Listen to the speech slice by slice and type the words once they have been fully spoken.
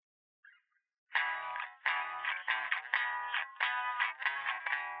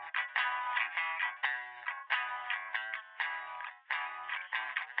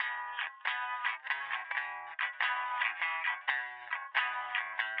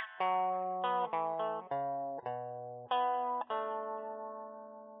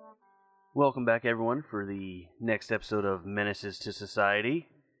Welcome back, everyone, for the next episode of Menaces to Society.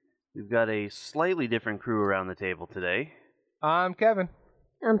 We've got a slightly different crew around the table today. I'm Kevin.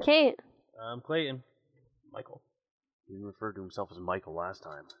 I'm Kate. I'm Clayton. Michael. He referred to himself as Michael last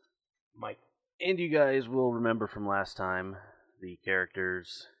time. Mike. And you guys will remember from last time the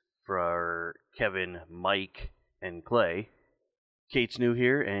characters for Kevin, Mike, and Clay. Kate's new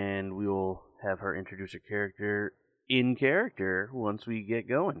here, and we will have her introduce her character in character once we get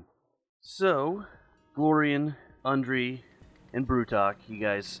going. So, Glorian, Undri, and Brutok, you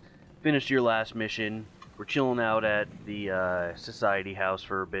guys finished your last mission. We're chilling out at the Society House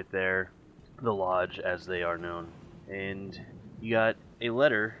for a bit there, the Lodge as they are known. And you got a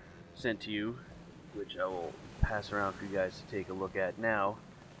letter sent to you, which I will pass around for you guys to take a look at now.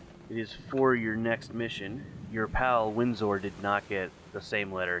 It is for your next mission. Your pal Windsor did not get the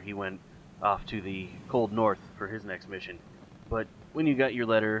same letter. He went off to the cold north for his next mission. But when you got your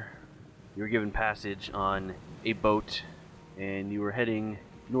letter, you were given passage on a boat, and you were heading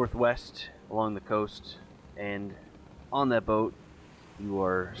northwest along the coast. And on that boat, you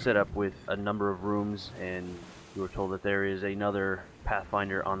are set up with a number of rooms, and you were told that there is another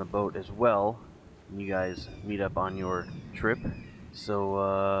Pathfinder on the boat as well. And you guys meet up on your trip.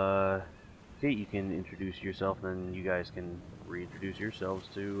 So, Kate, you can introduce yourself, and then you guys can reintroduce yourselves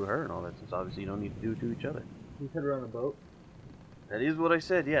to her and all that, since obviously you don't need to do it to each other. You said we're on a boat? That is what I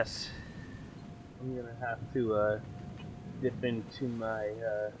said, yes. I'm gonna have to dip into my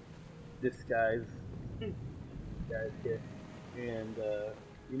disguise kit. And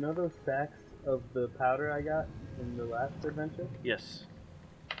you know those sacks of the powder I got in the last adventure? Yes.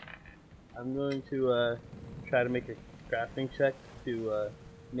 I'm going to try to make a crafting check to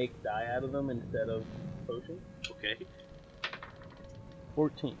make dye out of them instead of potions. Okay.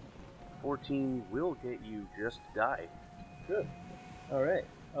 14. 14 will get you just die. Good. Alright.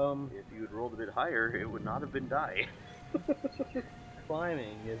 If you had rolled a bit higher, it would not have been die.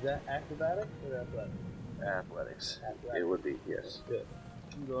 Climbing, is that acrobatics or athletics? Athletics. Athletics. It would be, yes. Good.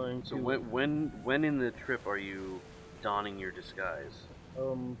 I'm going to... So when in the trip are you donning your disguise?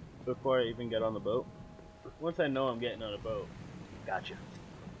 Before I even get on the boat. Once I know I'm getting on a boat. Gotcha.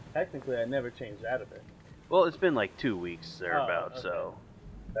 Technically, I never changed out of it. Well, it's been like 2 weeks thereabouts, okay. so...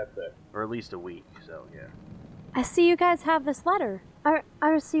 That's it. Or at least a week, so yeah. I see you guys have this letter. I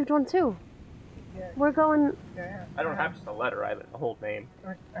received one too. Yeah. We're going... Yeah, I don't have just a letter, I have the whole name.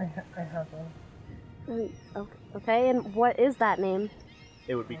 I have one. Okay, and what is that name?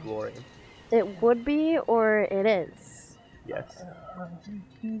 It would be Glorian. It would be, or it is? Yes.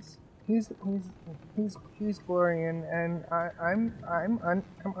 He's Glorian, and I'm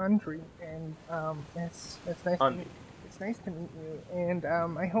Undri, and it's nice to meet. It's nice to meet you, and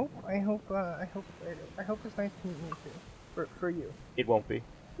I hope it's nice to meet you too. For you. It won't be.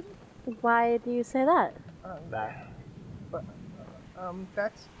 Why do you say that? That. But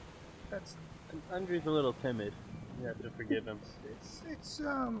that's Andrew's a little timid. You have to forgive him.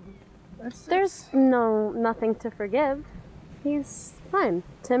 There's nothing to forgive. He's fine.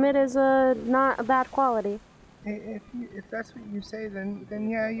 Timid is not a bad quality. If that's what you say, then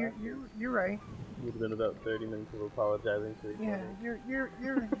yeah, you're right. It would have been about 30 minutes of apologizing to each other. Yeah,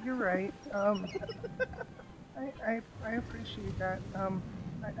 you're right. I appreciate that.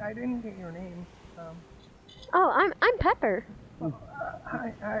 I didn't get your name. Oh, I'm Pepper.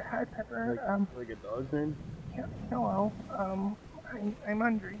 Hi, Pepper. Like a dog's name? Hello. I'm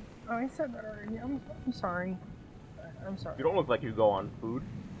Undri. Oh, I said that already. I'm sorry. I'm sorry. You don't look like you go on food.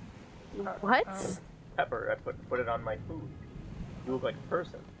 What? Pepper, I put it on my food. You look like a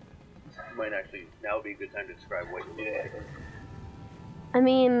person. Might actually, now would be a good time to describe what you look like. I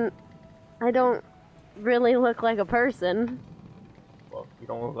mean, I don't really look like a person. Well, you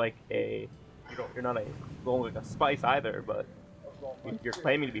don't look like you're not don't look like a spice either, but you're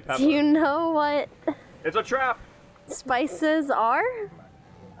claiming to be Pepper. Do you know what It's a trap! spices are?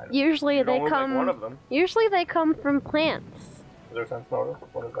 Usually You they don't look come. like one of them. Usually they come from plants. Is there a sense motive?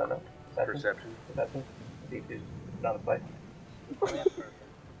 What is that now? Perception. Perception? See, it's not a spice.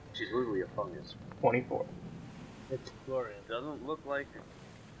 She's literally a fungus. 24. It's Glorian. Doesn't look like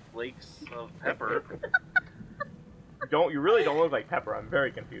flakes of pepper. You really don't look like Pepper. I'm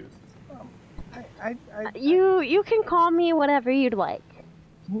very confused. You can call me whatever you'd like.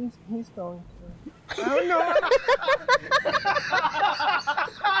 He's going to. Oh no!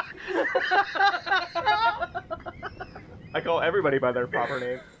 I call everybody by their proper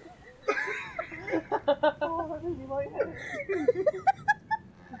name. Oh, I really like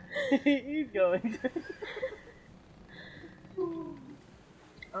He's going to.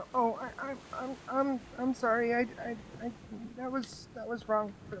 I'm sorry. That was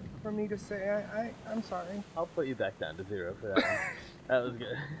wrong for me to say. I'm sorry. I'll put you back down to 0 for that one. That was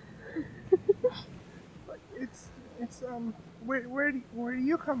good. But it's where do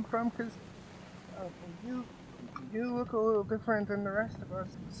you come from? Because you look a little different than the rest of us.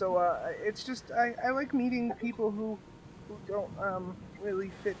 So it's just I like meeting people who don't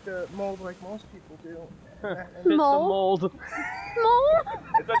really fit the mold like most people do. Fit the mold. Mole?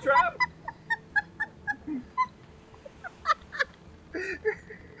 It's a trap!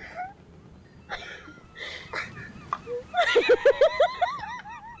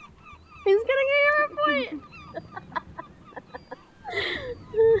 He's getting a hero point!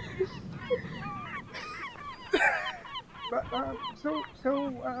 But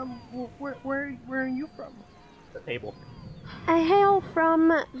where are you from? The table. I hail from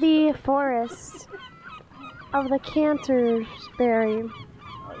the forest of the Canterbury.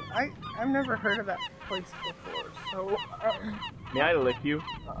 I've never heard of that place before. So May I lick you?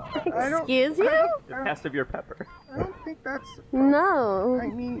 I don't. Excuse you? The test of your pepper. I don't think that's. No. I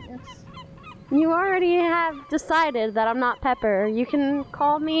mean, it's. You already have decided that I'm not Pepper. You can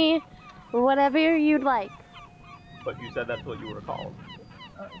call me whatever you'd like. But you said that's what you were called.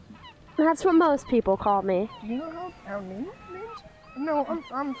 That's what most people call me. Do you know how names? No,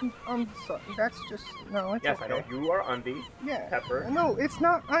 I'm sorry. That's just no. It's Yes, okay. I know. You are Undy. Yeah. Pepper. No, it's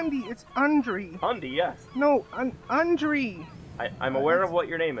not Undy. It's Undri. Undy, yes. No, Undri. I'm aware of what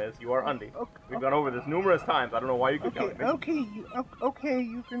your name is. You are Undy. Okay. We've gone over this numerous times. I don't know why you keep Okay. telling me. Okay.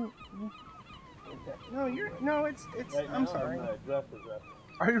 You can. No, you're. No, it's. Right I'm now, sorry. dressed as that.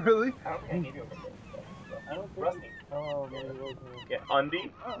 Are you really? I don't think I gave you a nickname. I don't think. Rusty. Oh, maybe it was. Yeah,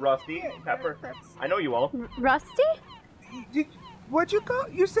 Undy, Rusty, Yeah, Pepper. that's- I know you all. Rusty? What'd you call?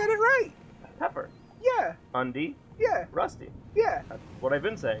 You said it right. Pepper, Yeah. Undy, Yeah. Rusty. Yeah. That's what I've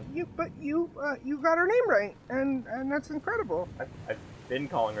been saying. You got her name right, and that's incredible. I've been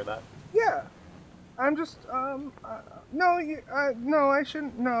calling her that. Yeah. I'm just no, no, I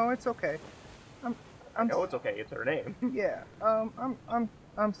shouldn't. No, it's okay. I'm No, it's okay. It's her name. yeah.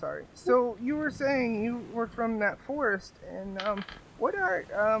 I'm sorry. So you were saying you were from that forest, and what are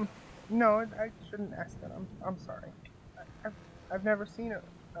no, I shouldn't ask that. I'm sorry. I've never seen it.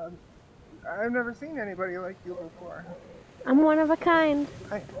 I've never seen anybody like you before. I'm one of a kind.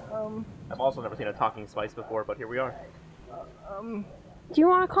 I've also never seen a talking spice before, but here we are. Do you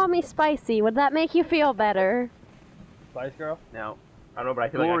want to call me Spicy? Would that make you feel better? Spice Girl? Now, I don't know, but I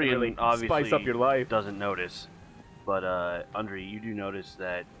feel like I Florian can really obviously spice up your life. doesn't notice, but Andre, you do notice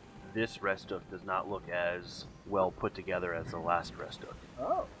that this restook does not look as well put together as the last restook.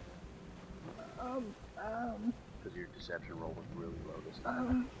 Oh. Because your deception roll was really low this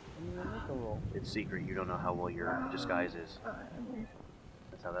time. It's secret. You don't know how well your disguise is.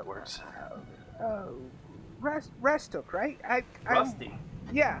 That's how that works. Restook, right? Rusty.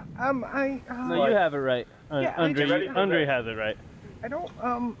 Yeah. No, you have it right. Yeah, I Andre, just- Andre has it right. I don't.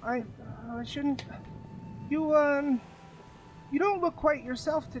 I shouldn't. You don't look quite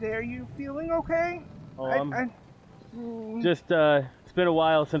yourself today. Are you feeling okay? Oh, just it's been a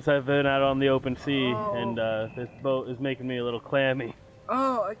while since I've been out on the open sea, Oh. and this boat is making me a little clammy.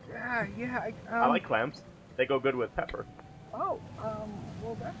 Oh, yeah. I like clams. They go good with pepper. Oh,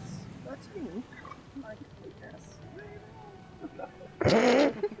 well, that's unique. I guess.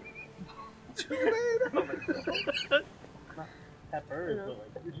 Pepper is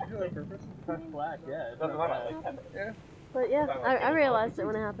like, did you do it on purpose? Crushed black, yeah. It's Doesn't not matter. I bad. like pepper. But yeah, I realized it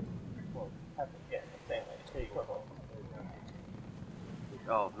when it happened. Well, pepper. Yeah, same. There you go.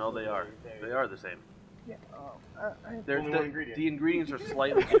 Oh no, they are. They are the same. Yeah. They're, Only one ingredient. the ingredients are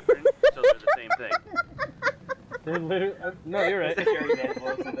slightly different, so they're the same thing. They're literally, no, you're right. It was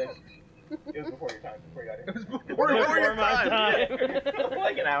before your time. Before you got here. It was Before your my time. time.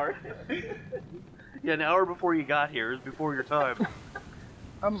 like an hour. Yeah, an hour before you got here. It was before your time.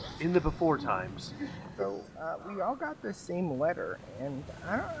 In the before times. So we all got the same letter, and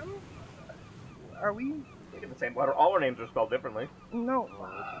are we? We get the same letter. All our names are spelled differently. No.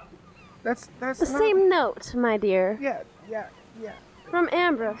 That's The not, same note, my dear. Yeah. From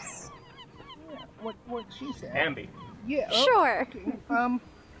Ambrose. What she said. Ambi. Yeah. Sure. Okay.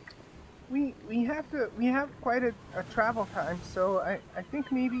 We have quite a travel time, so I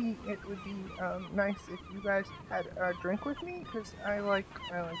think maybe it would be nice if you guys had a drink with me, because I like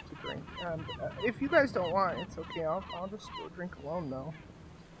to drink. If you guys don't want, it's okay. I'll just go drink alone though.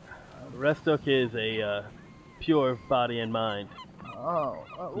 Restook is a pure body and mind. Oh,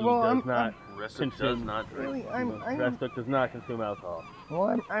 He well, does not Rest does consume. not drink. really, Restook does not consume alcohol.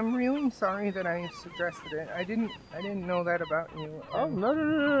 well, I'm really sorry that I suggested it. I didn't know that about you. Oh and no!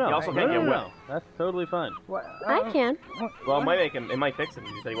 He also no, can't no, get no. wet. That's totally fine. What, I can. Well, it might make him. It might fix him.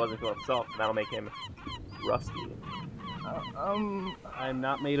 He said he wasn't feeling himself. And that'll make him rusty. I'm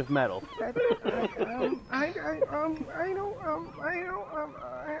not made of metal. I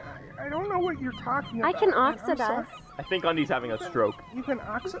don't know what you're talking about. I can I'm oxidize. sorry. I think Undy's having a stroke. You can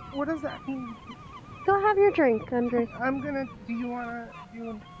oxidize? What does that mean? Go have your drink, Andre. Do you wanna,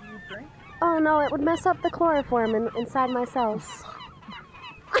 you drink? Oh no, it would mess up the chloroform inside my cells.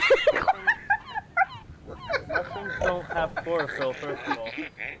 Mushrooms don't have chlorophyll, first of all.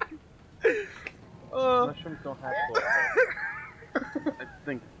 Mushrooms don't have chlorophyll. I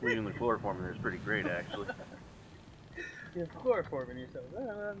think leaving the chloroform in there is pretty great, actually. You have chloroform in your cells.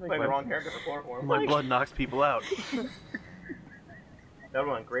 Playing the wrong character for chloroform. My blood knocks people out. That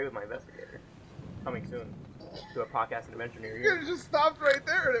would run great with my investigator. Coming soon to a podcast and adventure near You you. could have just stopped right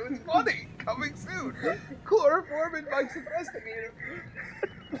there and it was funny. Coming soon. Chloroform and Mike's investigator.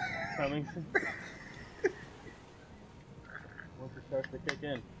 Coming soon. Once it starts to kick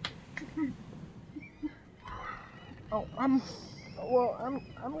in. Oh, I'm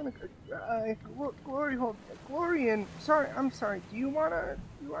gonna, Glorian, I'm sorry, do you wanna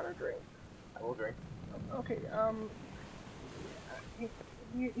drink? I will drink. Okay,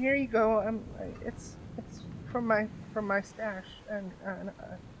 here you go, it's from my stash, and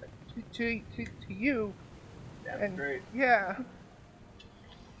to you, That's and, great. yeah,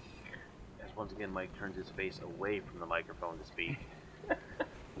 As once again, Mike turns his face away from the microphone to speak.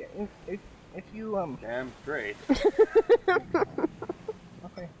 yeah, if you, Damn straight.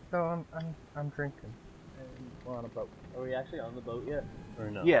 okay, so I'm drinking, and we're on a boat. Are we actually on the boat yet? Or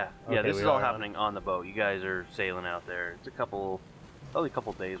no? Yeah, Okay, this we is all are on- happening on the boat. You guys are sailing out there. It's probably a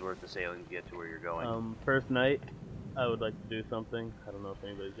couple days worth of sailing to get to where you're going. First night, I would like to do something. I don't know if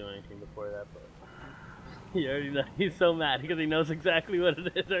anybody's doing anything before that, but he already knows. He's so mad because he knows exactly what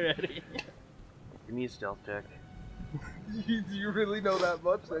it is already. Give me a stealth check. You really know that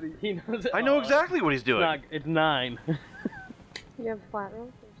much that He knows it. I know all. exactly what he's It's, doing. it's 9. You have flat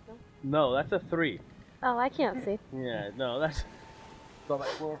rolls or stuff? No, that's a 3. Oh, I can't see. Yeah, no, that's. saw that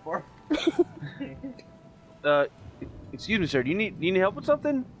chloroform. Excuse me, sir. Do you need help with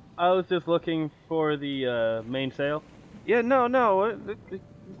something? I was just looking for the mainsail. Yeah, no.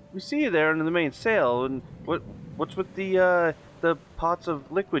 We see you there under the main sail. And what's with the pots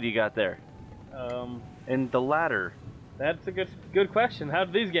of liquid you got there? And the ladder. That's a good question. How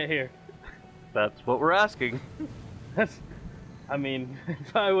did these get here? That's what we're asking. I mean,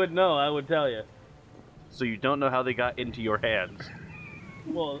 if I would know, I would tell you. So you don't know how they got into your hands.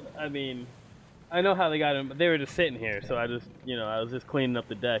 Well, I mean, I know how they got them, but they were just sitting here, so I was just cleaning up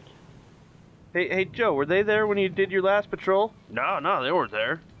the deck. Hey, Joe, were they there when you did your last patrol? No, they weren't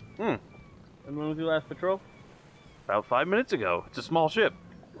there. And when was your last patrol? About 5 minutes ago. It's a small ship.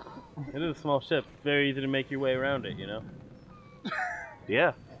 It is a small ship. Very easy to make your way around it, you know?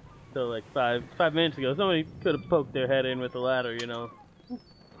 Yeah. So, like, five minutes ago, somebody could have poked their head in with the ladder, you know?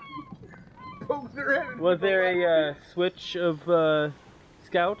 Poked their head. Was there a switch of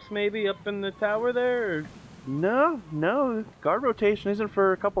scouts, maybe, up in the tower there? Or? No. Guard rotation isn't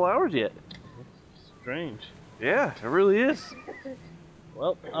for a couple hours yet. Strange. Yeah, it really is.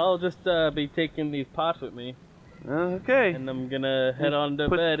 Well, I'll just be taking these pots with me, Okay. and I'm gonna head on to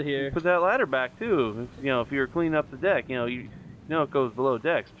bed here. Put that ladder back too. If you're cleaning up the deck, you know it goes below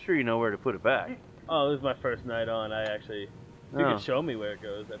decks. I'm sure you know where to put it back. Oh, this is my first night on. If you Oh. could show me where it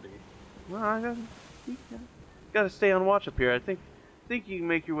goes, that'd be... Well, you gotta stay on watch up here. I think you can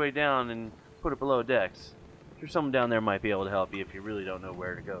make your way down and put it below decks. I'm sure someone down there might be able to help you if you really don't know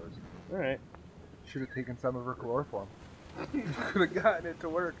where it goes. Alright. Should have taken some of her chloroform. Could have gotten it to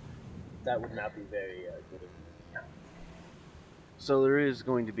work. That would not be very good. So there is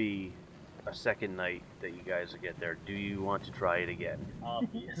going to be a second night that you guys will get there. Do you want to try it again?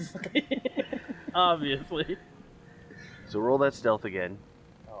 Obviously. Obviously. So roll that stealth again.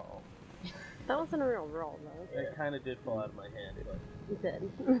 Oh. That wasn't a real roll, though. That kind of did fall out of my hand, but... It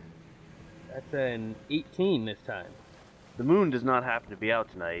did. That's an 18 this time. The moon does not happen to be out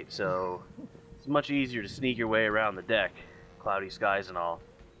tonight, so it's much easier to sneak your way around the deck. Cloudy skies and all.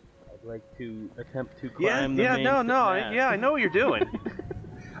 I'd like to attempt to Yeah, climb the main mast. I know what you're doing.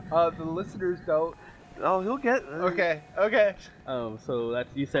 The listeners don't. Oh, he'll get. Okay. Oh, so that's,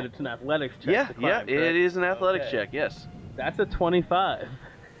 you said it's an athletics check to climb, it correct? is an athletics Okay. check. Yes. That's a 25.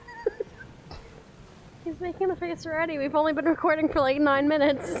 He's making a face already. We've only been recording for like 9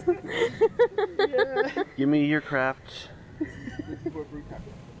 minutes. Give me your craft.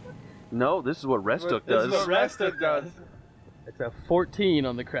 No, this is what Restook does. This is what Restook does. It's a 14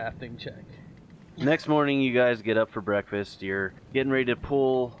 on the crafting check. Next morning, you guys get up for breakfast. You're getting ready to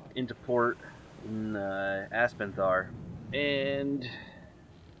pull into port in Aspenthar. And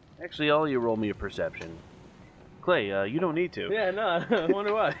actually, all you roll me a perception. Clay, you don't need to. Yeah, no, I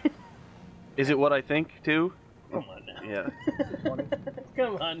wonder why. Is it what I think, too? Come on now. Yeah.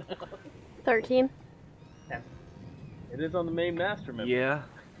 Come on now. 13. It is on the main master member. Yeah.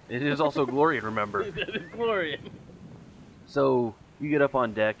 It is also Glorian, remember. That is Glorian. So, you get up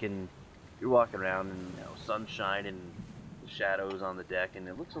on deck and you're walking around and, sunshine and shadows on the deck, and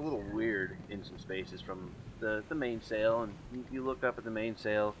it looks a little weird in some spaces from the mainsail, and you look up at the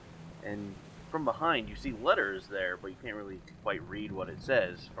mainsail, and from behind you see letters there, but you can't really quite read what it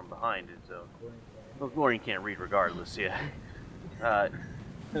says from behind it, so... Well, Glorian can't read regardless, yeah.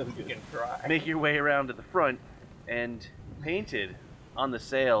 You can try. Make your way around to the front, and painted on the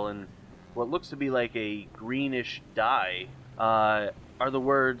sail in what looks to be like a greenish dye are the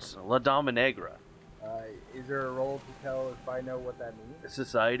words La Dama Negra. Is there a roll to tell if I know what that means?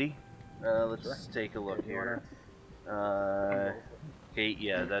 Society. Let's take a look here. Kate,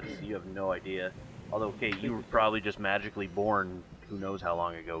 yeah, you have no idea. Although, Kate, you were probably just magically born who knows how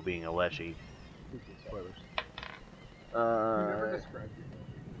long ago being a Leshy. Spoilers.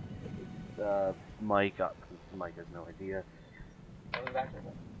 Mike has no idea.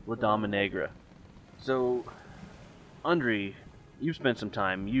 La Dama Negra. So, Andre, you've spent some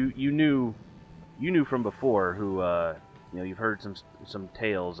time. You knew from before who you've heard some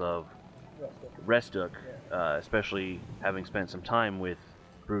tales of Restook, especially having spent some time with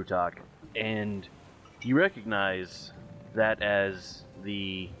Brutok, and you recognize that as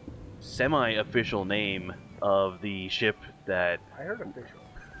the semi-official name of the ship that I heard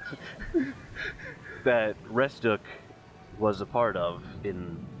official. that Restook was a part of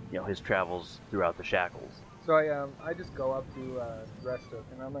in his travels throughout the Shackles. So I just go up to Restook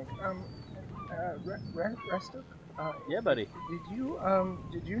and I'm like, Restook? Yeah, buddy.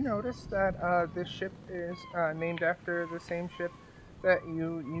 Did you notice that this ship is named after the same ship that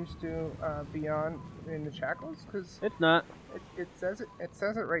you used to be on in the Shackles? Because It's not. it says it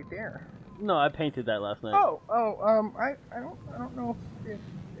right there. No, I painted that last night. I don't know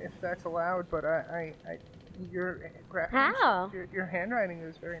if that's allowed, but your How? your handwriting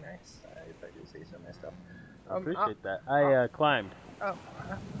is very nice. If I do say so myself. I appreciate that. I climbed Oh,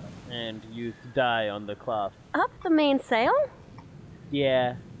 and used dye on the cloth. Up the mainsail?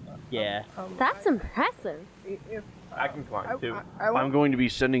 Yeah. That's impressive. if I can climb too. I'm going to be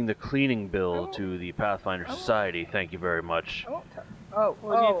sending the cleaning bill to the Pathfinder Society. Thank you very much. What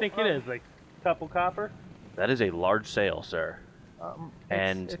do you think it is? Like couple copper? That is a large sail, sir.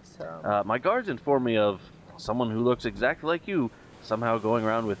 And it's, my guards inform me of someone who looks exactly like you, somehow going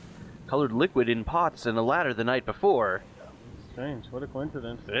around with colored liquid in pots and a ladder the night before. Strange. What a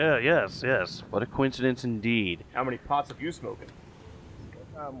coincidence. Yeah, yes. What a coincidence indeed. How many pots have you smoking?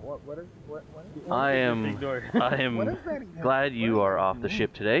 what I am what is that even? glad you are off the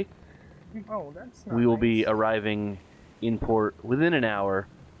ship today. Oh, that's not We will be nice. arriving in port within an hour.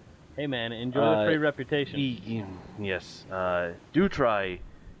 Hey man, enjoy the free reputation. Yes. Do try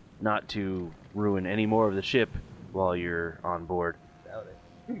not to ruin any more of the ship while you're on board.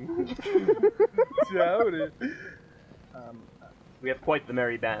 Doubt it. We have quite the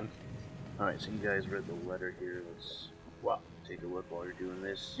merry band. All right, so you guys read the letter here. Let's take a look while you're doing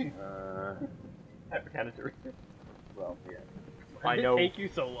this. I pretended to read it. Well, yeah. Why I did know. it take you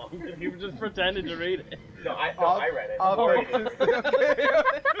so long? You just pretended to read it. No, I read it.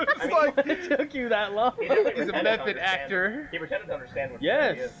 It took you that long. He's a method actor. He pretended to understand what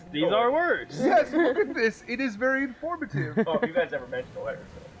Yes, it is. these are words. Yes, look at this. It is very informative. Oh, if you guys ever mentioned the letter,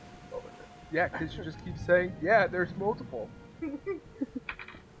 so over to it. Yeah, because you just keep saying, yeah, there's multiple.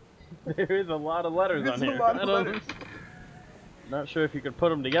 There is a lot of letters There's on a here. lot of I don't- letters. Not sure if you could put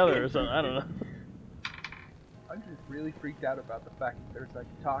them together or something. I don't know. I'm just really freaked out about the fact that there's like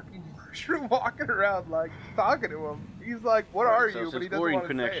talking Bertram walking around like talking to him. He's like, "What are you?" So But he since doesn't Glorian want to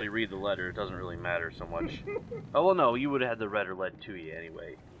couldn't say actually it. read the letter, it doesn't really matter so much. Oh, well, no, you would have had the letter led to you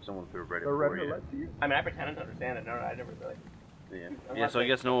anyway. Someone could have read it The for red you. led to you? I mean, I pretended to understand it. No, I never really. Yeah, so I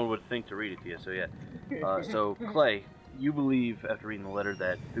guess no one would think to read it to you, so yeah. So, Clay, you believe, after reading the letter,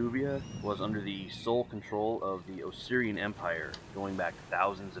 that Thuvia was under the sole control of the Osirian Empire going back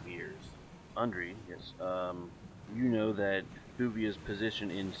thousands of years. Undri, yes, you know that Thuvia's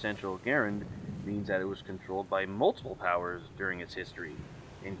position in central Garand means that it was controlled by multiple powers during its history.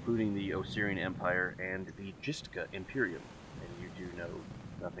 including the Osirian Empire and the Gistka Imperium, and you do know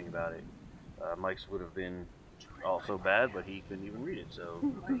nothing about it. Mike's would have been also bad, but he couldn't even read it, so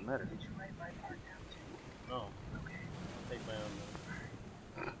it doesn't matter. Oh. Take my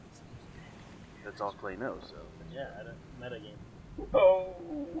own. That's all Clay knows, so. Yeah, I don't metagame. Oh.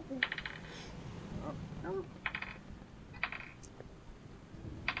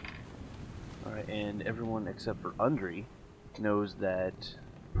 Alright, and everyone except for Undri knows that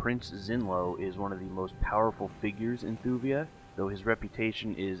Prince Zinlo is one of the most powerful figures in Thuvia, though his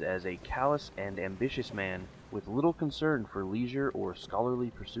reputation is as a callous and ambitious man with little concern for leisure or scholarly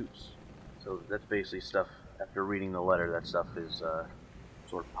pursuits. So that's basically stuff, after reading the letter, that stuff is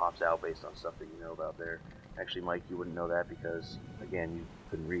sort of pops out based on stuff that you know about there. Actually, Mike, you wouldn't know that because, again, you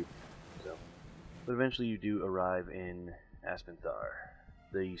couldn't read. So, but eventually you do arrive in Aspenthar.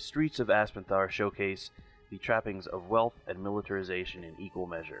 The streets of Aspenthar showcase the trappings of wealth and militarization in equal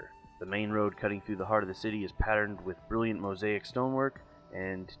measure. The main road cutting through the heart of the city is patterned with brilliant mosaic stonework,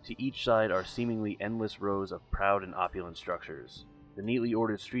 and to each side are seemingly endless rows of proud and opulent structures. The neatly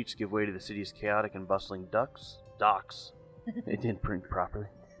ordered streets give way to the city's chaotic and bustling docks. It didn't print properly.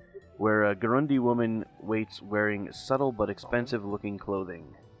 Where a Garundi woman waits wearing subtle but expensive-looking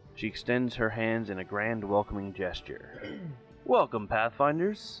clothing. She extends her hands in a grand welcoming gesture. Welcome,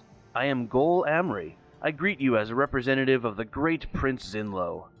 Pathfinders. I am Gol Amri. I greet you as a representative of the great Prince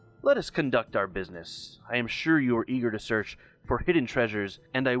Zinlo. Let us conduct our business. I am sure you are eager to search for hidden treasures,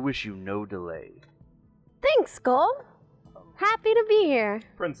 and I wish you no delay. Thanks, Gull. Happy to be here.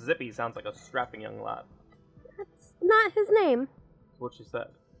 Prince Zippy sounds like a strapping young lad. That's not his name. That's what she said.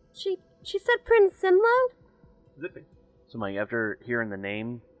 She said Prince Zinlo? Zippy. So, Mike, after hearing the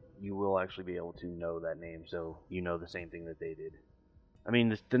name, you will actually be able to know that name, so you know the same thing that they did. I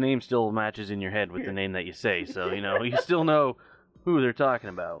mean, the name still matches in your head with the name that you say, so, you still know who they're talking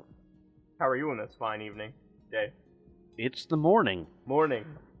about. How are you on this fine evening? Day. It's the morning. Morning.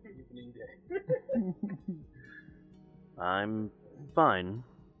 Evening day. I'm fine.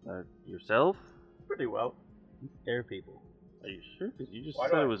 Yourself? Pretty well. You scare people. Are you sure? Because you just Why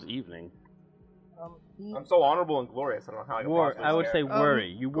said not? it was evening. I'm so honorable and glorious. I don't know how I can possibly I would scare. say worry.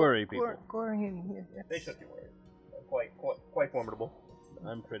 You worry people. Gorian, They should be worried. Quite formidable.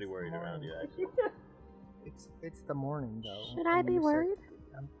 I'm pretty worried around you, actually. it's the morning though. Should I and be you said- worried?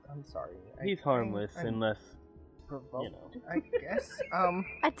 I'm sorry. He's harmless I'm unless, provoked, you know. I guess.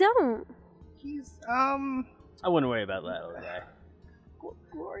 I don't. He's I wouldn't worry about that little guy.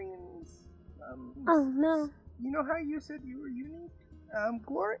 Glorian's Oh, no. You know how you said you were unique?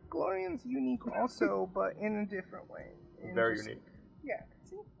 Glorian's unique also, but in a different way. And Very just- unique. Yeah,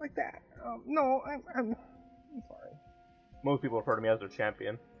 see, like that. No, I'm sorry. Most people refer to me as their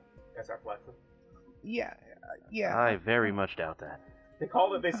champion. That's our flexor. Yeah, yeah. I very much doubt that.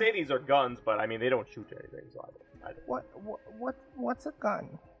 They say these are guns, but I mean they don't shoot anything. So I don't. What's a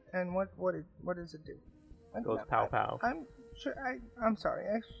gun? And what does it do? Goes pow pow. I'm sure. I'm sorry.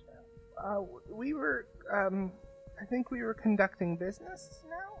 We were. I think we were conducting business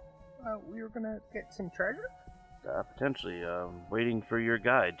now. We were gonna get some treasure. Potentially, waiting for your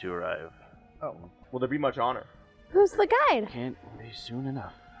guide to arrive. Oh. Will there be much honor? Who's the guide? Can't be soon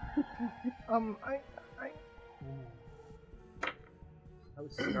enough. I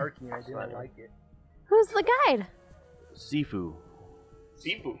was snarky and I didn't like it. Who's the guide? Sifu.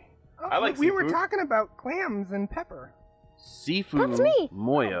 Seafood. Oh, I like we were seafood. talking about clams and pepper. Sifu That's me.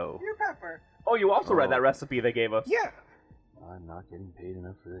 Moyo. Your pepper. Oh, you also read Oh. that recipe they gave us. Yeah. I'm not getting paid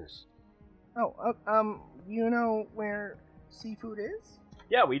enough for this. Oh, you know where seafood is?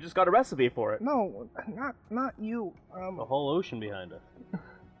 Yeah, we just got a recipe for it. No, not you. The whole ocean behind us.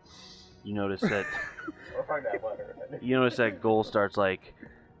 You notice that We'll find that later. Goal starts like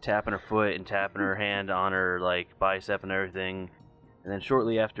tapping her foot and tapping her hand on her like bicep and everything, and then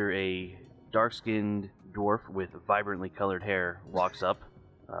shortly after, a dark-skinned dwarf with vibrantly colored hair walks up,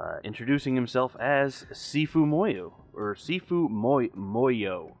 introducing himself as Sifu Moyo or Sifu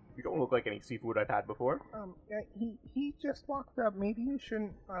Moyo. You don't look like any seafood I've had before. Yeah, he just walked up. Maybe you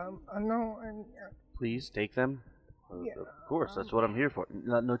shouldn't. No, and Please take them. Yeah, Of course, that's what I'm here for.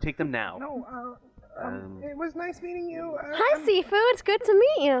 No, take them now. no. It was nice meeting you. Hi, Sifu. It's good to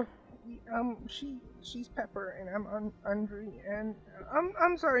meet you. She's Pepper, and I'm Undri, and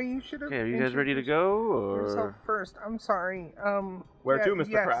I'm sorry. You should have. Okay, are you guys ready to go, Yourself or first. I'm sorry. Where yeah, to, Mr.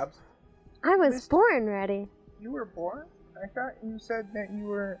 yes. Krabs? I was Mr. born ready. You were born? I thought you said that you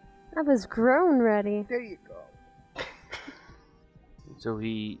were. I was grown ready. There you go. so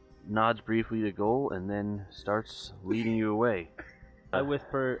he nods briefly to Goal and then starts leading you away. I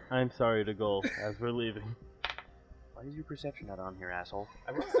whisper, I'm sorry to Goal as we're leaving. Why is your perception not on here, asshole?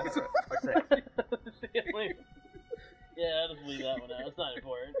 I wrote separate. What's that? Yeah, I'll just leave that one out. It's not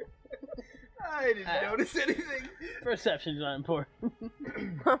important. I didn't notice anything. Perception's not important.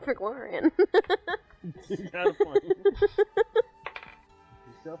 Not for Glorian. You got a point. You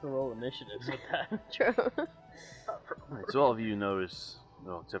still have to roll initiatives with that. True. Alright, so all of you notice,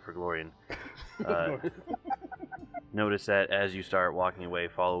 well, except for Glorian, notice that as you start walking away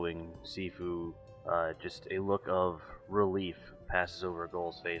following Sifu, just a look of relief passes over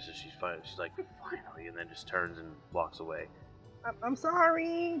Goal's face as she's like, finally, and then just turns and walks away. I'm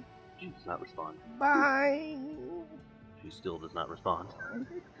sorry. She does not respond. Bye. She still does not respond.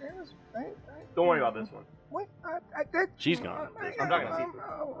 Don't worry about this one. What? She's gone. I'm talking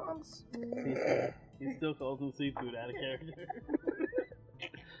to Seafood. He still calls him seafood out of character.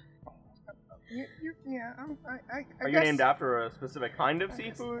 Yeah, Are you named after a specific kind of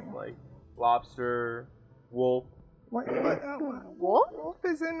seafood? Like lobster, wolf? What? Wolf? Wolf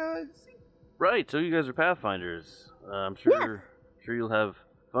is in a... Right, so you guys are Pathfinders. I'm sure you'll have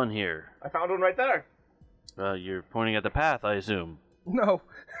fun here. I found one right there. You're pointing at the path, I assume. No.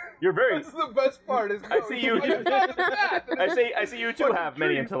 You're very. That's the best part. Is I see you. I see you too have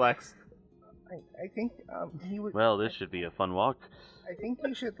many intellects. I think he would. Well, this should be a fun walk. I think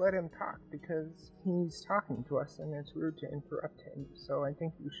you should let him talk because he's talking to us and it's rude to interrupt him. So I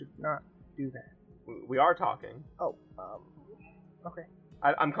think you should not do that. We are talking. Oh, okay.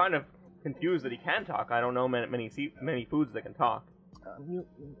 I'm kind of confused that he can talk. I don't know many foods that can talk.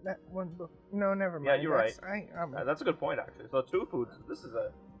 That one. No, never mind. Yeah, you're right. That's a good point, actually. So 2 foods. This is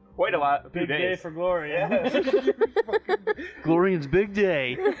quite a few Big day days. for Gloria. Glorian's big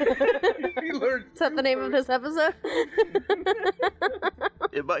day. He learned. Is that the name of this episode?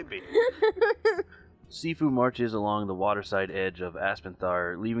 It might be. Sifu marches along the waterside edge of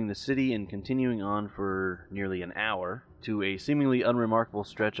Aspenthar, leaving the city and continuing on for nearly an hour to a seemingly unremarkable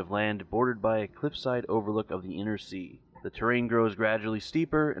stretch of land bordered by a cliffside overlook of the inner sea. The terrain grows gradually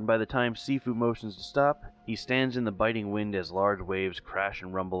steeper, and by the time Sifu motions to stop, he stands in the biting wind as large waves crash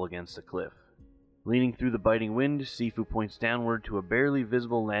and rumble against the cliff. Leaning through the biting wind, Sifu points downward to a barely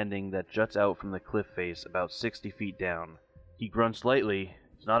visible landing that juts out from the cliff face about 60 feet down. He grunts lightly.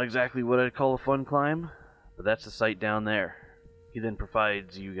 It's not exactly what I'd call a fun climb, but that's the sight down there. He then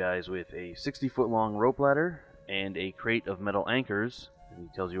provides you guys with a 60-foot-long rope ladder and a crate of metal anchors, and he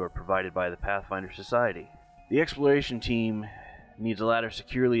tells you are provided by the Pathfinder Society. The exploration team needs a ladder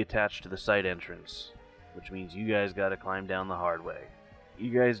securely attached to the site entrance, which means you guys gotta climb down the hard way.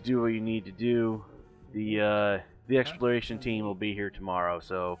 You guys do what you need to do. The exploration team will be here tomorrow,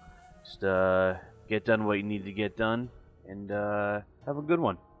 so just get done what you need to get done, and have a good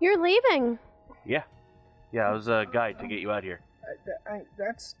one. You're leaving. Yeah, I was a guide to get you out here.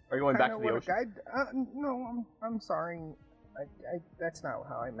 That's. Are you going back to kinda the what a ocean? guide. No, I'm sorry. That's not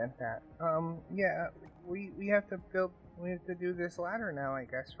how I meant that. Yeah, we have to build. We have to do this ladder now, I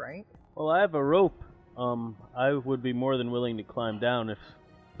guess, right? Well, I have a rope. I would be more than willing to climb down if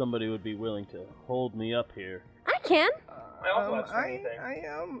somebody would be willing to hold me up here. I can. I also have stringy thing.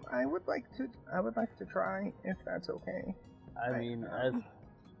 I would like to try if that's okay. I mean,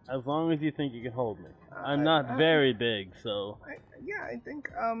 as long as you think you can hold me. I'm not very big, so. I think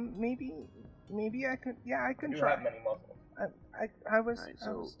maybe I could. Yeah, I can You try. have many muscles. I was. Alright, I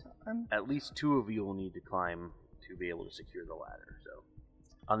so was I'm, at least 2 of you will need to climb to be able to secure the ladder. So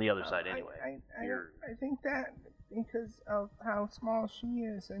on the other side, anyway. I think that because of how small she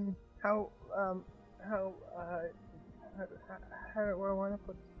is and how do I want to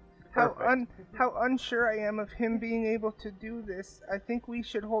put how unsure I am of him being able to do this. I think we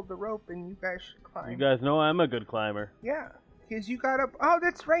should hold the rope and you guys should climb. You guys know I'm a good climber. Yeah, because you got up. Oh,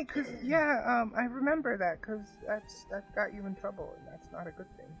 that's right. Because I remember that. Because that got you in trouble, and that's not a good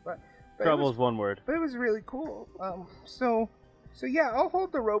thing. But Trouble is one word. But it was really cool. So yeah, I'll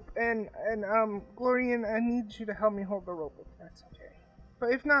hold the rope, and Glorian, I need you to help me hold the rope if that's okay.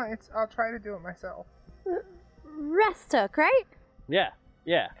 But if not, I'll try to do it myself. Restook, right? Yeah.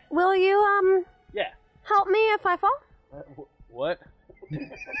 Will you, Yeah. help me if I fall? What?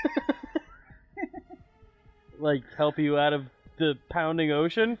 Like, help you out of the pounding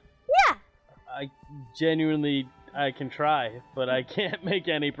ocean? Yeah. I can try, but I can't make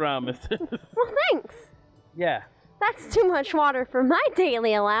any promises. Well, thanks. Yeah. That's too much water for my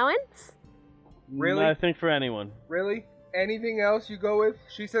daily allowance. Really? I think for anyone. Really? Anything else you go with?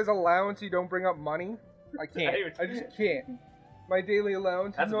 She says allowance, you don't bring up money? I can't. I just can't. My daily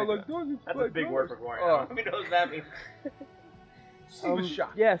allowance is not like That's a big word for Gloria. Oh. What does that mean? She was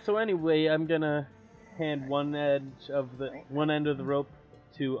shocked. Yeah, so anyway, I'm gonna hand one end of the rope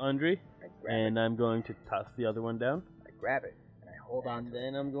to Andre. and I'm going to toss the other one down. I grab it and I hold on And to it.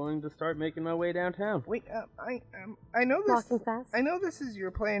 then I'm going to start making my way downtown. Wait, I know this. Walking fast. I know this is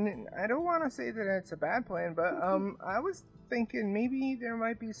your plan, and I don't want to say that it's a bad plan, but I was thinking maybe there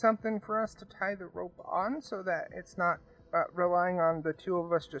might be something for us to tie the rope on, so that it's not relying on the two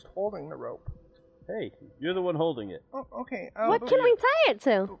of us just holding the rope. Hey, you're the one holding it. Oh, okay. What can we tie it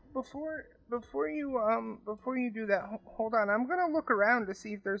to? Before you do that, hold on. I'm gonna look around to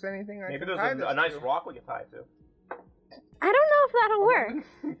see if there's anything I Maybe can there's tie this a nice to. rock we can tie it to. I don't know if that'll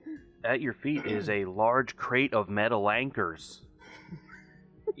work. At your feet is a large crate of metal anchors.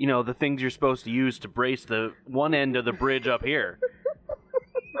 You know, the things you're supposed to use to brace the one end of the bridge up here.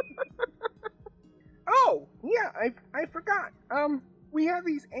 Oh, yeah, I forgot. We have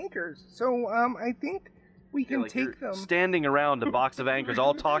these anchors, so I think we can Like, you're take them. standing around a box of anchors,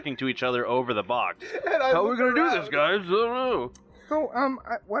 all talking to each other over the box. And I How are we look gonna do around. this, guys? I don't know. So,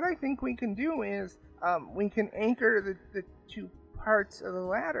 what I think we can do is, we can anchor the two parts of the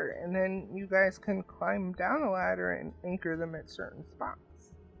ladder, and then you guys can climb down the ladder and anchor them at certain spots.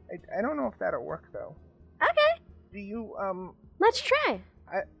 I don't know if that'll work though. Okay, Do you let's try.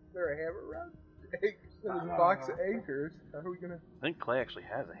 Is there a hammer around? There's a box of anchors. How are we gonna? I think Clay actually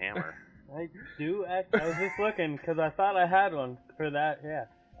has a hammer. I do act. I was just looking because I thought I had one for that. Yeah.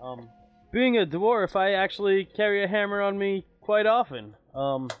 Being a dwarf, I actually carry a hammer on me quite often.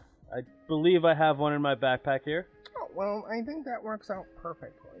 I believe I have one in my backpack here. Oh well, I think that works out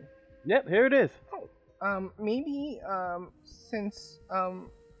perfectly. Yep, here it is. Maybe since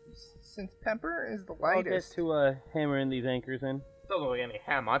Pepper is the I'll get lightest. to hammering these anchors in. Doesn't look like any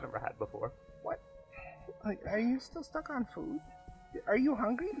ham I've ever had before. Like, are you still stuck on food? Are you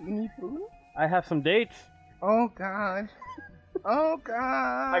hungry? Do you need food? I have some dates. Oh God. Oh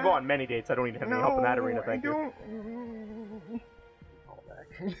God. I go on many dates. I don't need any help in that arena, thank I you. don't.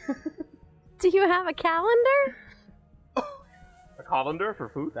 Do you have a calendar? A colander for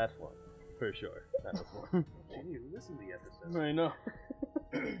food? That's one, for sure. That was one. You listen to the episode. I know.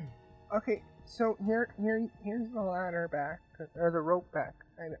 Okay, so here's the ladder back, or the rope back.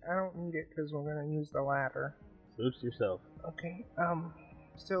 I don't need it because we're gonna use the ladder. Suits yourself. Okay.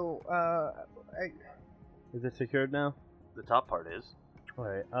 So Is it secured now? The top part is.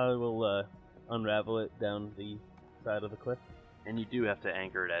 Alright, I will unravel it down the side of the cliff. And you do have to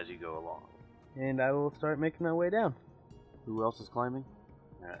anchor it as you go along. And I will start making my way down. Who else is climbing?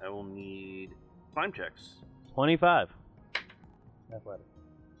 I will need climb checks. 25. Athletic.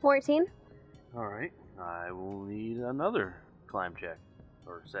 14. Alright. I will need another climb check.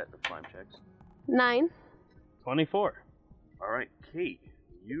 Or set of climb checks. 9. 24. Alright, Kate.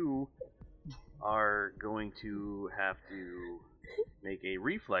 You are going to have to make a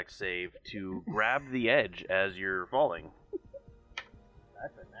reflex save to grab the edge as you're falling.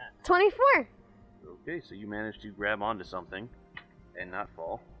 That's a nat. 24. Okay, so you managed to grab onto something and not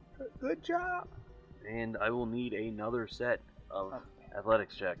fall. good job. And I will need another set of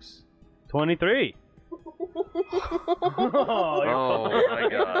athletics checks. 23. Oh my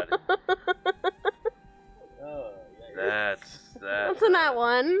god. Oh, That's That's a nat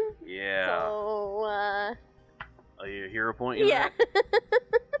 1. Yeah. So, Are you a hero point? in yeah.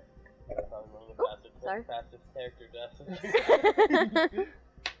 Sorry. Sorry.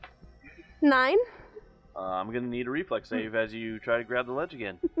 9. I'm gonna need a reflex save as you try to grab the ledge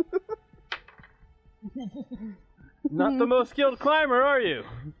again. Not the most skilled climber, are you?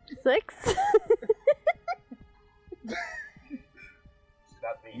 6.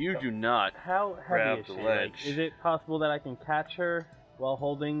 You do not. How Grab heavy is the she? ledge. Like, is it possible that I can catch her while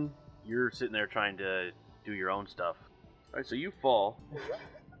holding? You're sitting there trying to do your own stuff. Alright, so you fall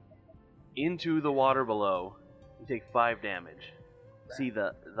into the water below. You take 5 damage. See,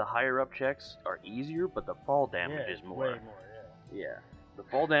 the higher up checks are easier, but the fall damage is more. Way more, yeah. Yeah. The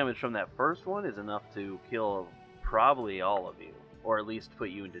fall damage from that first one is enough to kill probably all of you. Or at least put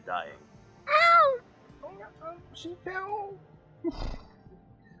you into dying. Ow! Oh no, she fell.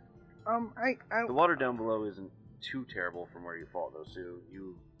 I The water down below isn't too terrible from where you fall, though, so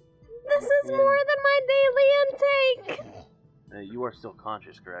you This is more than my daily intake! you are still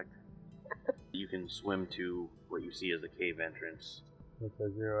conscious, correct? You can swim to what you see as the cave entrance. With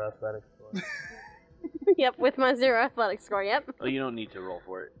a 0 athletic score. Yep, with my 0 athletic score, yep. Oh, you don't need to roll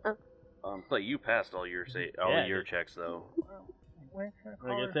for it. Oh. Clay, you passed all your Yeah, your dude. checks though. where can I call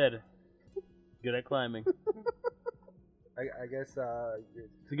Like I her? said, good at climbing. I guess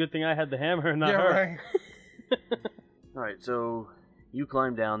It's a good thing I had the hammer and not Yeah, her. right. All right, so you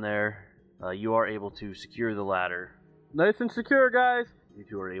climb down there. You are able to secure the ladder. Nice and secure, guys. You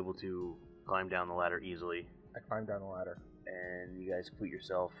two are able to climb down the ladder easily, I climbed down the ladder. and you guys put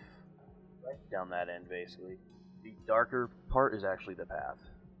yourself down that end, basically. The darker part is actually the path.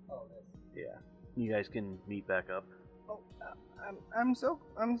 Oh, Yeah. You guys can meet back up. Oh, I'm so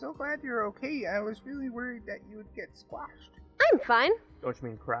glad you're okay. I was really worried that you would get squashed. I'm fine. Don't you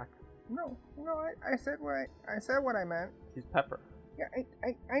mean cracked? No, I said what I meant. She's Pepper. Yeah,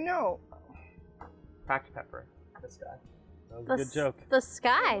 I know. Cracked Pepper. This guy. That was The a good joke. The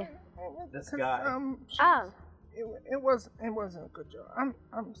sky. This 'Cause, guy. Oh. It wasn't a good joke. I'm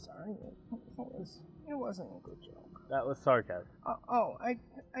sorry. It wasn't a good joke. That was sarcasm. I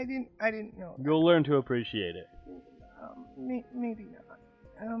didn't know. You'll learn to appreciate it. Maybe not.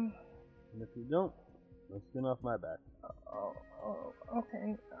 And if you don't, no skin off my back.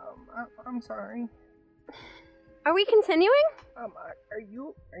 Okay. I'm sorry. Are we continuing? Are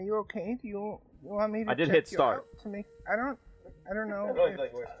you okay? Do you want me to? I did check hit you start. out to make. I don't know.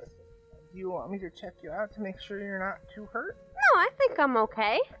 Do you want me to check you out to make sure you're not too hurt? No, I think I'm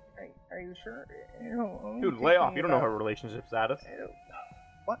okay. Are you sure? You know, only Dude, lay off. thinking You don't know about- her relationship status.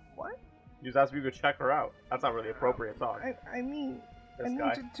 What? You just asked if you could check her out. That's not really appropriate talk. I mean, This I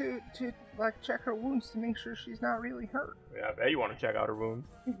guy. need to like check her wounds to make sure she's not really hurt. Yeah, I bet you want to check out her wounds.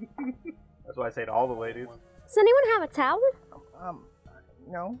 That's what I say to all the ladies. Does anyone have a towel?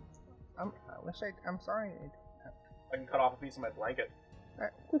 No. I'm sorry. I can cut off a piece of my blanket.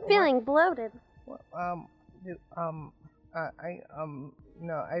 I'm feeling bloated.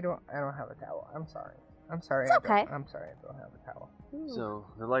 No, I don't have a towel. I'm sorry. I'm sorry. It's okay. I'm sorry. I don't have a towel. So,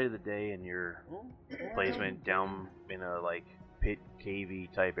 the light of the day and your placement down in a, like, pit,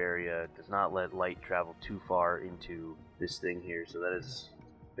 cavey type area does not let light travel too far into this thing here. So that is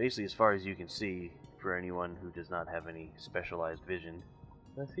basically as far as you can see for anyone who does not have any specialized vision.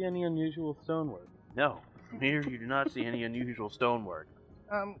 Do I see any unusual stonework? No, from here you do not see any unusual stonework.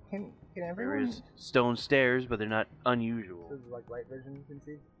 Can There everyone? is stone stairs, but they're not unusual. This is like light vision you can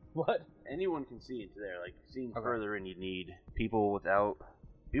see. What? Anyone can see into there. Like, seeing Okay. further in, you need people without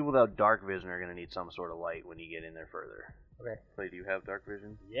dark vision are going to need some sort of light when you get in there further. Okay. Clay, do you have dark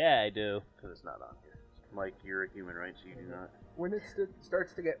vision? Yeah, I do. Because it's not on here. Mike, you're a human, right? So you do not. When it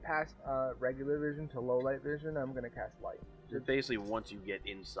starts to get past regular vision to low light vision, I'm gonna cast light. Just basically, once you get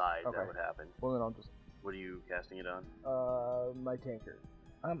inside, Okay. that would happen. Well, then I'll just What are you casting it on? my tanker.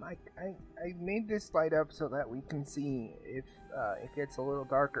 I made this light up so that we can see if it gets a little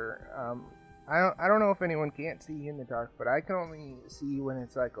darker. I don't know if anyone can't see in the dark, but I can only see when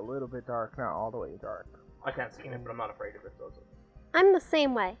it's like a little bit dark, not all the way dark. I can't see it, but I'm not afraid of it. So I'm the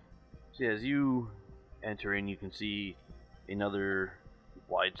same way. So as you enter in, you can see another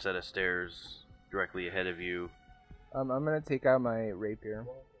wide set of stairs directly ahead of you. I'm gonna take out my rapier.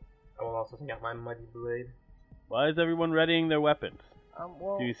 I will also take out my mighty blade. Why is everyone readying their weapons?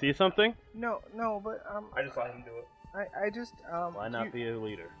 Well, Do you see something? no, but I just saw him do it. I just Why not be a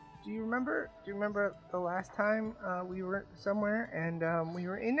leader? Do you remember the last time we were somewhere and we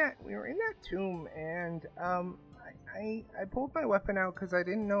were in that tomb and I pulled my weapon out because I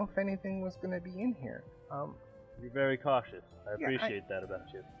didn't know if anything was gonna be in here. You're very cautious. I Yeah, appreciate that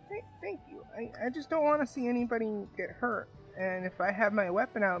about you. Thank you. I just don't want to see anybody get hurt. And if I have my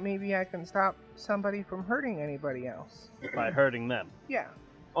weapon out, maybe I can stop somebody from hurting anybody else. By hurting them. Yeah.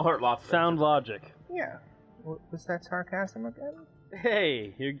 I'll hurt lots of Sound logic. Yeah. Was that sarcasm again?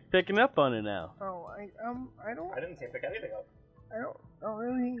 Hey, you're picking up on it now. Oh, I don't. I didn't say pick anything up. I don't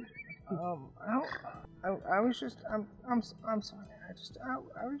really. I was just. I'm sorry.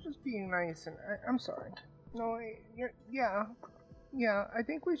 I was just being nice, and I'm sorry. No, yeah. I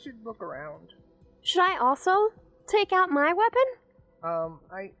think we should look around. Should I also take out my weapon?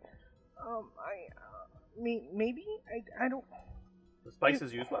 Maybe I don't. The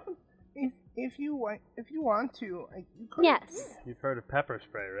spices use weapon? If you want to, you could. Yes. You've heard of pepper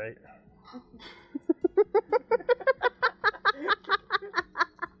spray, right?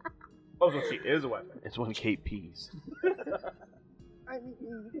 Oh, so she is a weapon. It's one Kate peas. I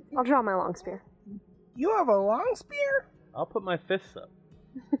mean, I'll draw my long spear. you have a long spear. I'll put my fists up.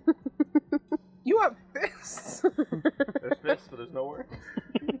 You have fists. There's fists, but there's no words.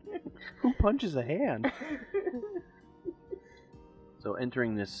 Who punches a hand? So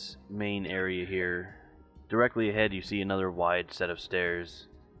entering this main area here, directly ahead you see another wide set of stairs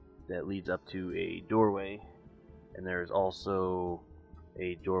that leads up to a doorway, and there's also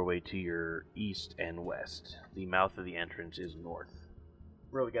a doorway to your east and west. The mouth of the entrance is north.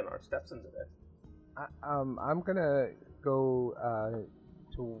 Really getting our steps into this. I'm gonna go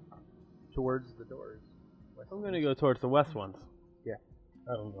towards the doors. I'm gonna go towards the west ones. Yeah.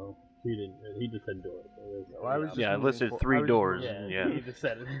 I don't know. He didn't. He just said door. So Well, I was just Yeah, I moving listed for- I 3 was just doors. moving- yeah, Yeah. he just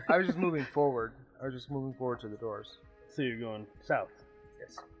said it. I was just moving forward. I was just moving forward to the doors. So you're going south.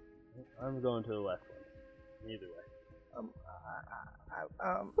 Yes. I'm going to the left one. Either way.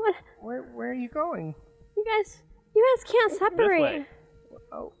 What? Where are you going? You guys can't separate. way.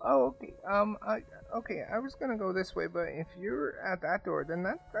 Oh, okay. Okay. I was gonna go this way, but if you're at that door, then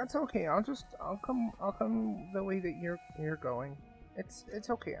that's okay. I'll come the way that you're going. It's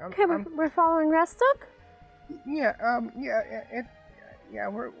okay. Okay, we're following Restook? Yeah.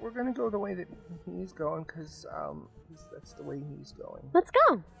 We're gonna go the way that he's going, cause that's the way he's going. Let's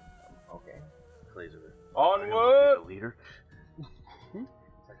go. Okay. Clay's a Onward! the leader. It's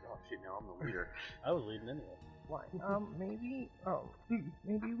like, oh shit, now I'm the leader. I was leading anyway. Why? Maybe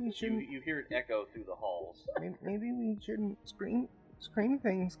we shouldn't. You hear it echo through the halls. Maybe we shouldn't scream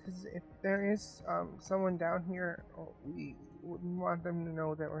things, because if there is someone down here, we wouldn't want them to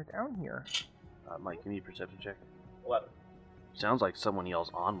know that we're down here. Mike, give me a perception check. 11. Sounds like someone yells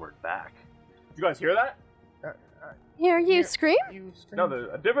onward back. Did you guys hear that? Hear you Yeah. scream? You scream. No, there's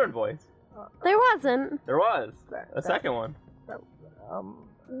a different voice. There wasn't. There was. That- A that- second one.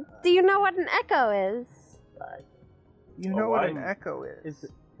 Do you know what an echo is? You Oh, know what why? an echo is.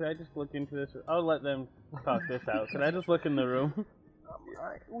 Could I just look into this? I'll let them talk this out. Could I just look in the room?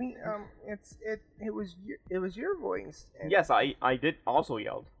 It was your voice. And, Yes, I did also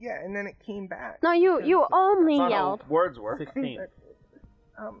yelled. Yeah, and then it came back. No, you only That's not how yelled. words work. 16.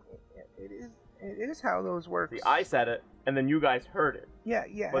 It is how those work. See, I said it, and then you guys heard it. Yeah.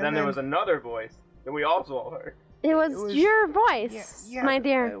 But and then there was another voice that we also all heard. It was your Yeah, voice, yeah, my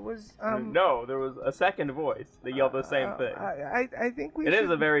dear. It was No, there was a second voice that yelled the same thing. I think we. It should, is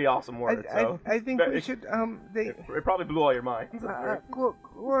a very awesome word, so I think very- we should. They. it probably blew all your minds.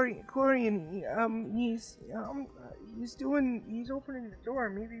 Corian, he's opening the door.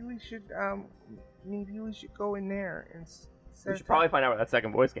 Maybe we should go in there and. We should probably find out where that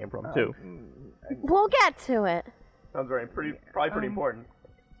second voice came from too. We'll get to it. Sounds pretty important.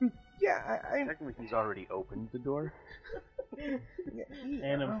 Yeah, I Technically, he's already opened the door.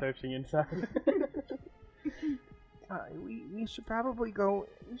 And I'm searching inside. we should probably go.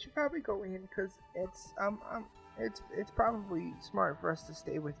 We should probably go in, because it's probably smart for us to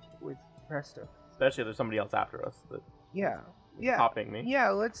stay with Presto. Especially if there's somebody else after us that's Yeah. copying me. Yeah,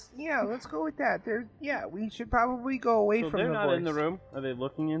 let's go with that. We should probably go away So from they're the not voice. in the room? Are they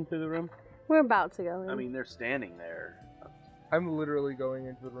looking into the room? We're about to go in. I mean, they're standing there. I'm literally going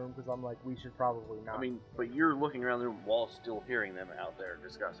into the room because I'm like, we should probably not. I mean, but you're looking around the room while still hearing them out there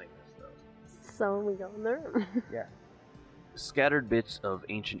discussing this stuff. so we go in the room. Scattered bits of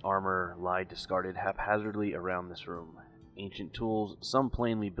ancient armor lie discarded haphazardly around this room. Ancient tools, some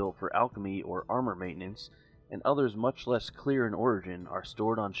plainly built for alchemy or armor maintenance, and others much less clear in origin, are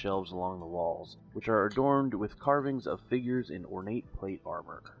stored on shelves along the walls, which are adorned with carvings of figures in ornate plate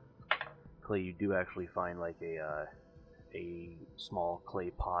armor. Clay, you do actually find like a small clay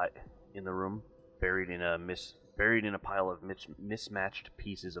pot in the room, buried in a pile of mismatched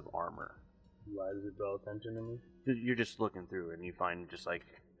pieces of armor. Why does it draw attention to me? You're just looking through it and you find just like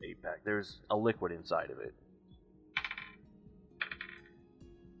a pack. There's a liquid inside of it.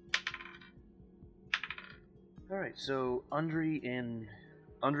 Alright, so Undri and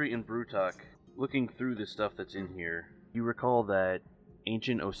Brutok, looking through the stuff that's in here, you recall that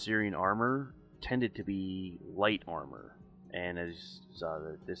ancient Osirian armor tended to be light armor. And as you saw,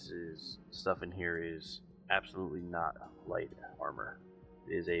 that this is stuff in here is absolutely not light armor.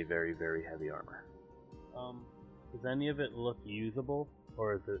 It is a very, very heavy armor. Does any of it look usable,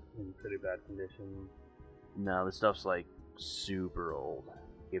 or is it in pretty bad condition? No, the stuff's like super old.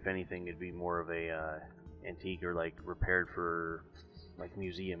 If anything, it'd be more of a antique or like repaired for like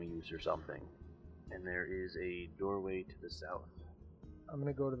museum use or something. And there is a doorway to the south. I'm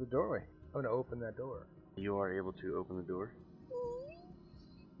gonna go to the doorway. I'm gonna open that door. You are able to open the door.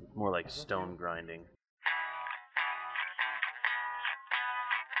 It's more like stone grinding.